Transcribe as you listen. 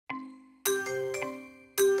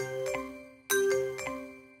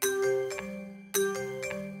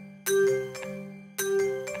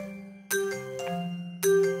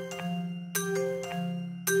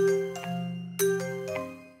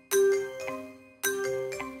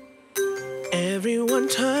Everyone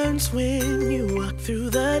turns when you walk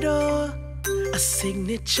through the door. A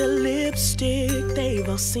signature lipstick they've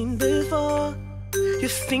all seen before. You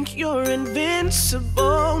think you're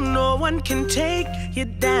invincible, no one can take you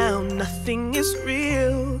down. Nothing is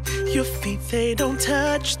real, your feet, they don't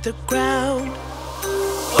touch the ground.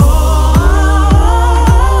 Oh,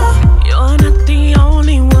 you're not the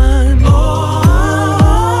only one. Oh,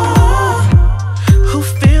 who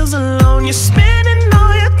feels alone. You're spending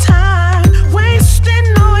all your time,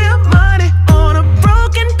 wasting all your money on a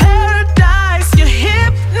broken paradise. You're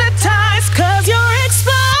hypnotized 'cause you're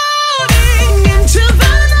exploding into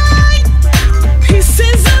the night.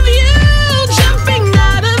 Pieces of you jumping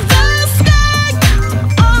out of the sky.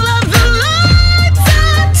 All of the lights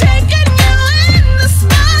are taking you into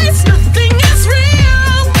space. Nothing is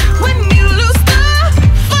real when you lose the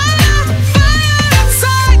fire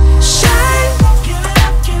inside. Shine, give it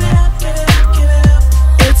up, give it up, give it up, give it up.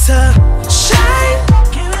 It's a shine.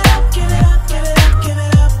 Give it up, give it up, give it up, give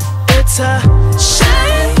it up. It's a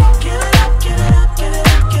shine. Give it up, give it up, give it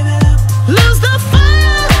up, give it up. Lose the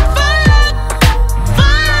fire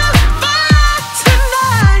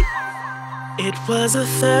tonight. It was a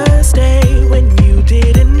Thursday when you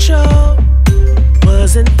didn't show.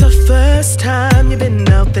 Wasn't the first time you've been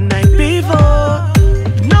out the night before.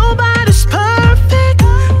 Nobody's perfect,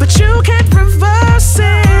 but you can't reverse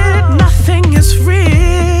it. Nothing is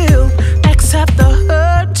real except the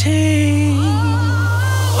hurting.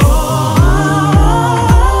 Oh,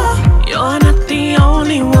 you're not the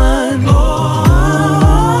only one. Oh,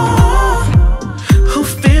 who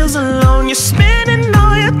feels alone. You're spending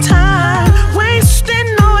all your time, wasting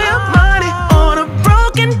all your money on a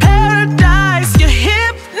broken paradise. You're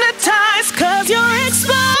hypnotized 'cause you're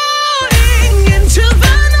exploding into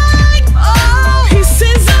the night. Oh,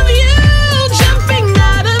 pieces of you jumping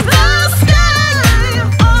out of the sky.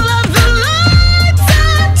 All of the lights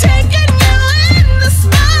are taking you into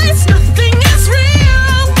space. Nothing is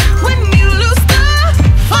real when you lose the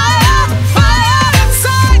fire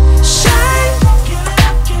inside. Shine, give it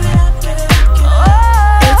up, give it up, give it up, give it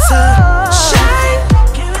up. It's a shine.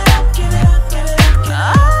 Give it up, give it up, give it up, give it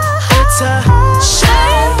up. It's a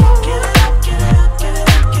shine. Give it up, give it up, give it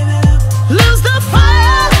up, give it up. Lose the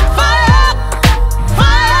fire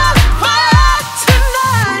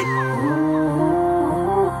tonight.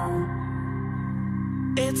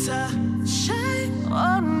 It's a shine.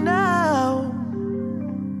 Oh no.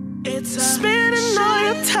 It's a spending all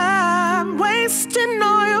your time, wasting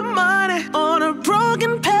all your money on a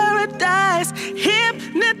broken paradise.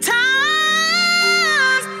 Hypnotized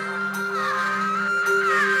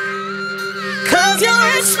 'cause you're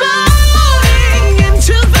exposed.